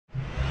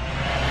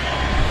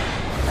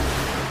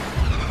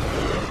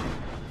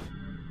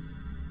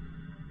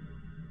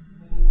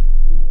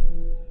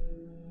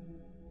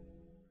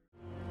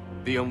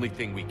The only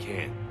thing we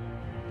can.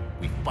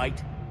 We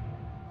fight,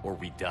 or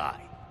we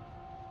die.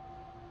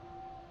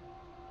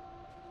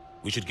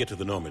 We should get to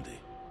the Normandy.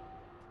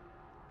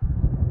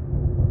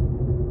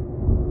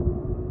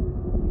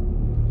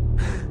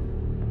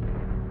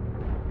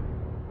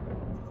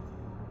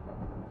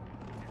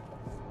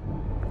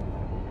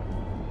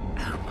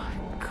 Oh my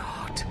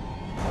God.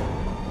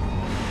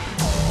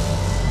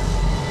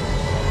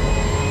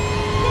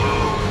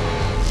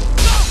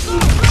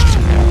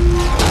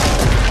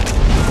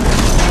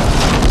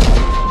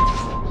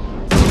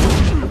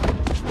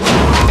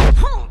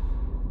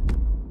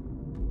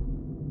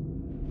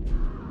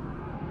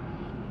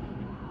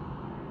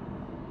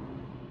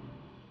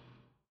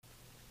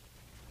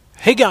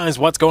 Hey guys,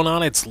 what's going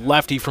on? It's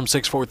Lefty from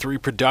 643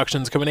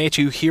 Productions coming at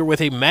you here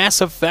with a Mass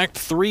Effect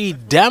 3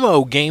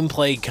 demo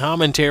gameplay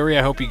commentary.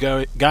 I hope you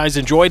guys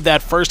enjoyed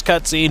that first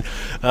cutscene.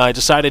 I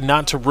decided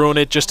not to ruin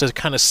it, just to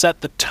kind of set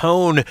the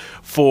tone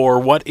for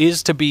what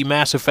is to be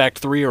Mass Effect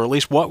 3, or at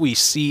least what we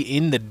see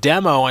in the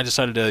demo. I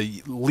decided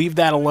to leave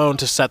that alone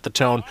to set the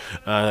tone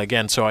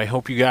again, so I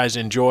hope you guys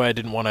enjoy. I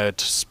didn't want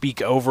to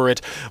speak over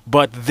it,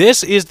 but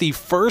this is the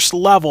first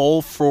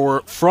level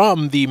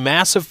from the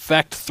Mass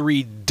Effect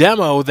 3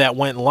 demo that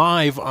went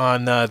live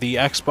on the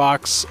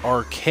Xbox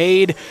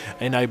Arcade,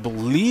 and I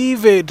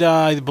believe it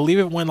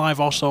went live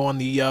also on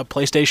the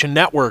PlayStation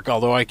Network,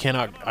 although I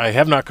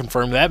have not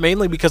confirmed that,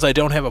 mainly because I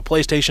don't have a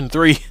PlayStation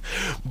 3,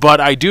 but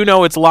I do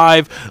know it's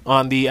live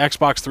on the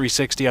Xbox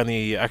 360 on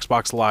the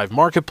Xbox Live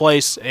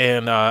Marketplace,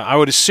 and I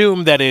would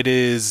assume that it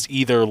is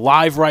either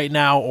live right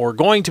now or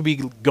going to be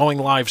going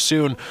live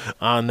soon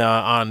on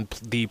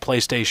the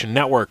PlayStation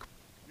Network.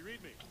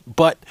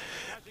 But,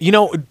 you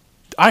know,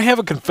 I have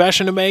a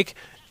confession to make,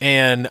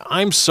 and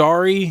I'm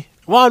sorry.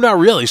 Well, I'm not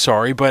really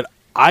sorry, but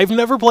I've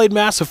never played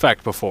Mass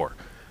Effect before.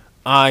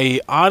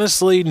 I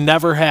honestly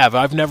never have.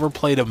 I've never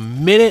played a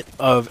minute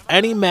of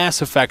any Mass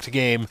Effect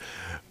game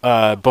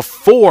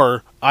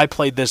before I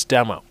played this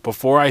demo.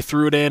 Before I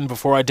threw it in,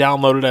 before I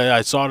downloaded it,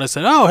 I saw it and I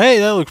said, oh, hey,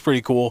 that looks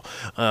pretty cool.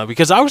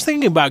 Because I was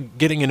thinking about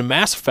getting into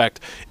Mass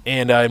Effect,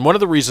 and one of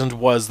the reasons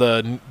was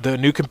the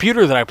new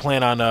computer that I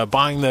plan on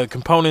buying the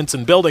components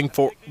and building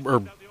for,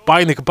 or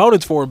buying the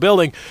components for and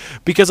building,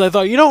 because I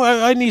thought, you know,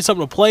 I need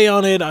something to play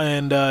on it,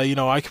 and you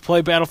know, I could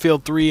play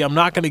Battlefield 3. I'm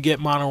not going to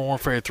get Modern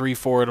Warfare 3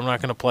 for it. I'm not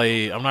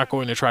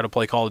going to try to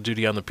play Call of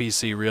Duty on the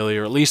PC, really,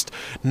 or at least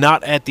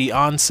not at the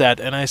onset.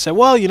 And I said,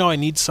 well, you know, I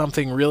need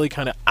something really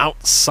kind of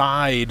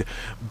outside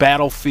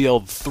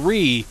Battlefield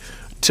 3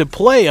 to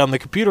play on the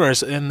computer.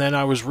 And then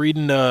I was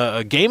reading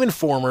a Game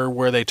Informer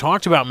where they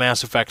talked about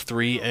Mass Effect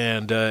 3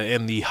 and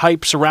the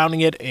hype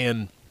surrounding it,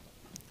 and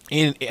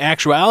in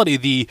actuality,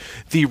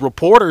 the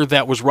reporter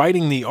that was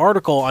writing the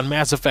article on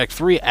Mass Effect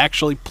 3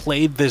 actually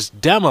played this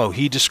demo.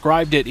 He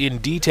described it in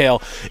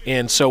detail,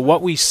 and so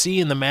what we see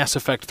in the Mass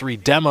Effect 3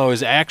 demo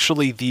is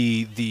actually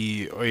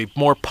a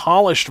more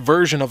polished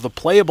version of the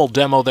playable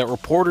demo that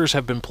reporters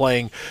have been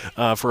playing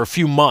for a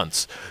few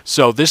months.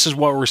 So this is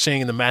what we're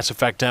seeing in the Mass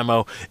Effect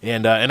demo,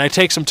 and I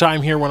take some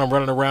time here when I'm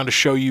running around to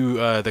show you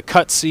the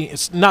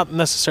cutscenes, not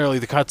necessarily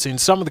the cutscenes,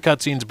 some of the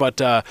cutscenes,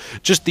 but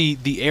just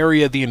the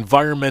area, the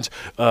environment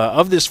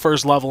of this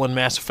first level in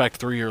Mass Effect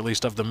 3, or at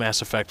least of the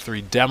Mass Effect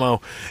 3 demo,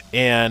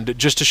 and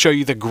just to show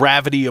you the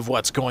gravity of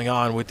what's going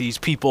on with these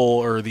people,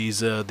 or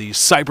these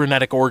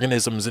cybernetic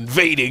organisms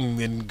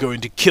invading and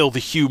going to kill the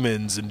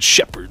humans, and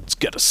Shepard's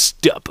gotta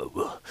stop him,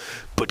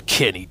 but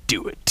can he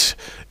do it?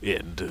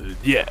 And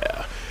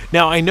yeah.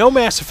 Now, I know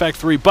Mass Effect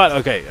 3, but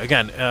okay,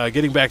 again,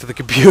 getting back to the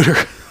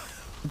computer,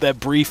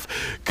 that brief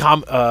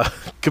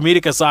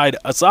comedic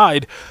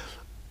aside,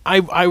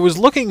 I was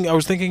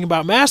thinking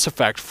about Mass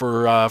Effect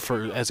for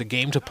as a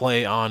game to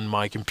play on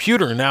my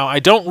computer. Now, I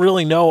don't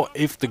really know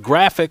if the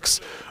graphics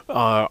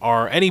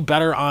are any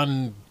better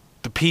on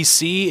the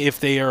PC, if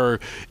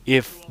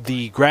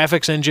the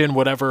graphics engine,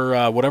 whatever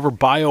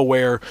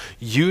BioWare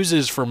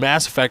uses for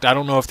Mass Effect, I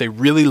don't know if they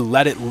really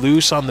let it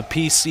loose on the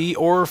PC,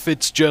 or if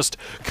it's just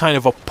kind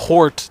of a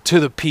port to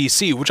the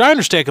PC, which I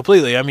understand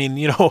completely. I mean,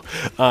 you know,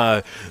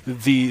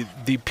 the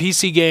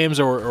PC games,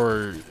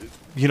 or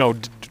you know,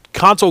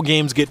 console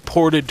games get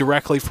ported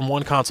directly from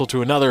one console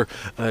to another,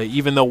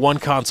 even though one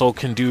console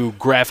can do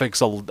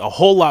graphics a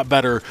whole lot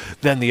better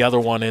than the other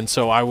one, and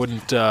so I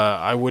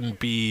wouldn't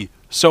be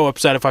so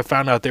upset if I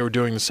found out they were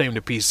doing the same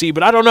to PC,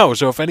 but I don't know.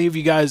 So if any of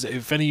you guys,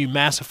 if any of you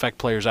Mass Effect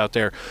players out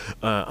there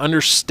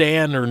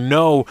understand or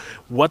know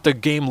what the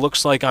game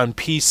looks like on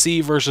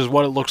PC versus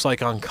what it looks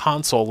like on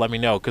console, let me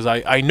know, because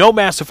I know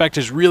Mass Effect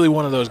is really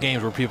one of those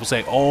games where people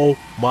say, oh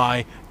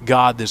my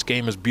God, this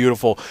game is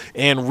beautiful.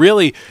 And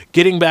really,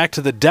 getting back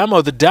to the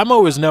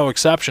demo is no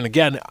exception.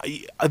 Again,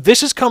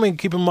 this is coming,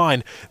 keep in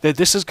mind that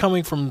this is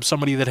coming from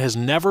somebody that has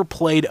never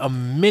played a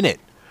minute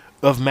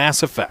of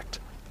Mass Effect.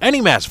 Any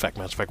Mass Effect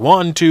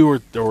 1,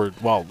 2, or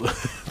well,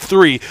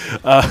 3,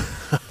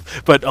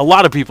 but a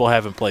lot of people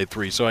haven't played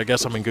 3, so I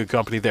guess I'm in good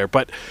company there.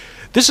 But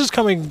this is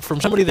coming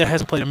from somebody that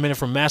hasn't played a minute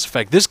from Mass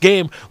Effect. This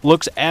game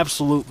looks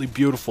absolutely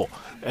beautiful,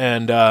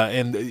 and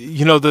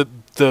you know, the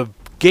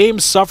game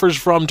suffers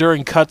from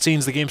during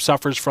cutscenes. The game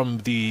suffers from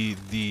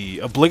the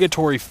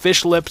obligatory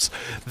fish lips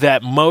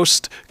that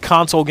most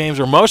console games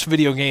or most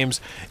video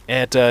games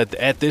at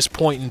this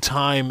point in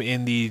time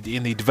in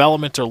the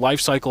development or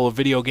life cycle of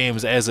video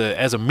games as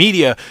a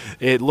media,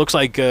 it looks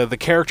like the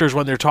characters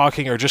when they're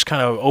talking are just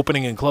kind of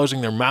opening and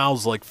closing their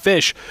mouths like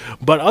fish.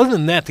 But other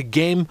than that, the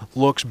game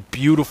looks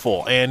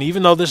beautiful. And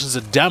even though this is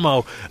a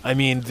demo, I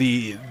mean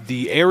the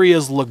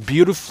areas look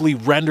beautifully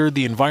rendered.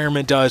 The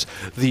environment does.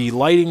 The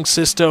lighting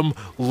system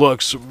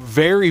looks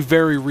very,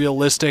 very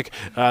realistic.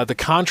 The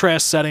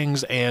contrast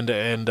settings and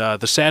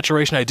the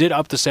saturation, I did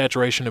up the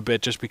saturation a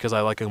bit just because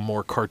I like a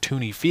more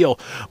cartoony feel,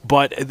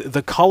 but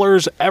the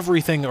colors,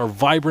 everything are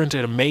vibrant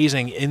and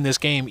amazing in this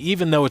game,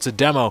 even though it's a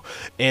demo.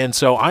 And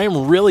so I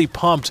am really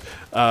pumped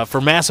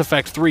for Mass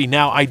Effect 3.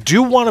 Now, I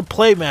do want to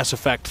play Mass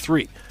Effect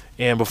 3.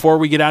 And before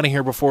we get out of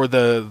here, before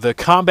the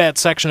combat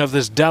section of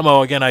this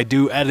demo, again, I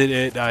do edit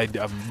it.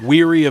 I'm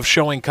weary of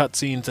showing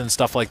cutscenes and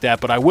stuff like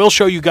that, but I will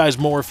show you guys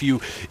more if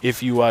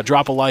you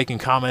drop a like and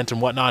comment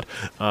and whatnot,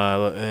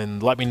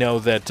 and let me know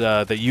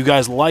that you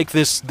guys like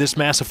this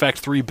Mass Effect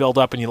 3 build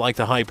up and you like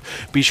the hype.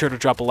 Be sure to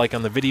drop a like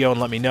on the video and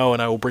let me know,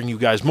 and I will bring you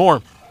guys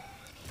more.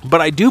 But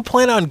I do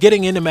plan on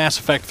getting into Mass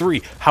Effect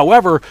 3.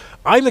 However,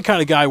 I'm the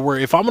kind of guy where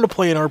if I'm going to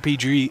play an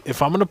RPG,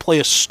 if I'm going to play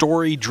a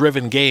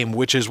story-driven game,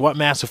 which is what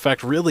Mass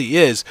Effect really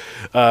is,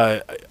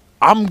 I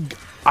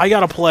got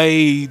to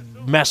play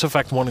Mass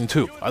Effect 1 and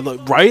 2,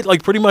 right?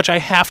 Like, pretty much I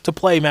have to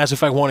play Mass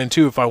Effect 1 and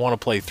 2 if I want to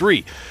play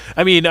 3.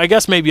 I mean, I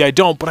guess maybe I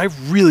don't, but I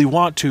really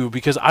want to,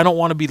 because I don't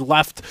want to be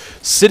left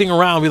sitting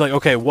around and be like,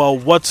 okay, well,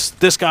 what's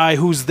this guy?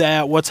 Who's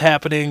that? What's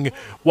happening?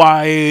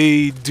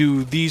 Why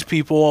do these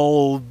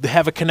people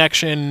have a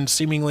connection,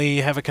 seemingly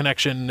have a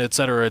connection,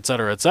 etc.,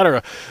 etc.,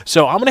 etc.?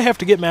 So I'm going to have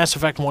to get Mass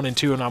Effect 1 and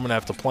 2, and I'm going to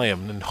have to play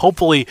them. And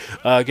hopefully,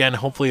 again,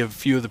 hopefully a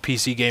few of the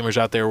PC gamers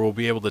out there will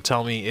be able to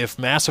tell me if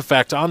Mass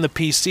Effect on the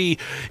PC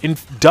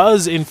does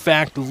in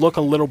fact look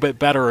a little bit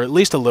better, or at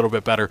least a little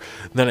bit better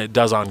than it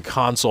does on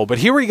console. But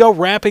here we go,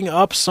 wrapping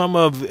up some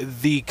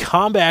of the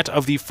combat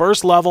of the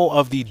first level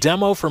of the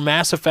demo for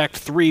Mass Effect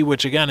 3,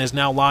 which again is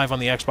now live on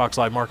the Xbox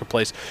Live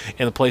Marketplace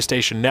and the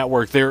PlayStation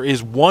Network. There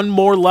is one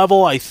more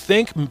level, I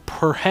think,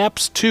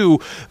 perhaps two.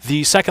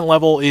 The second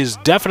level is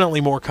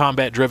definitely more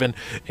combat driven,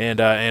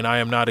 and I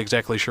am not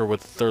exactly sure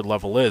what the third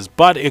level is.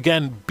 But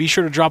again, be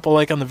sure to drop a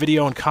like on the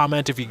video and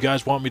comment if you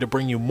guys want me to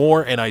bring you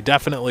more, and I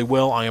definitely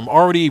will. I am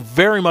already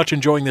very much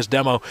enjoying this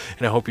demo,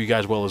 and I hope you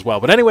guys will as well.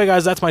 But anyway,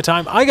 guys, that's my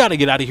time. I got to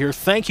get out of here.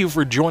 Thank you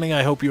for joining.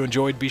 I hope you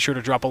enjoyed. Be sure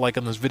to drop a like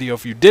on this video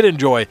if you did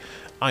enjoy.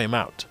 I am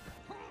out.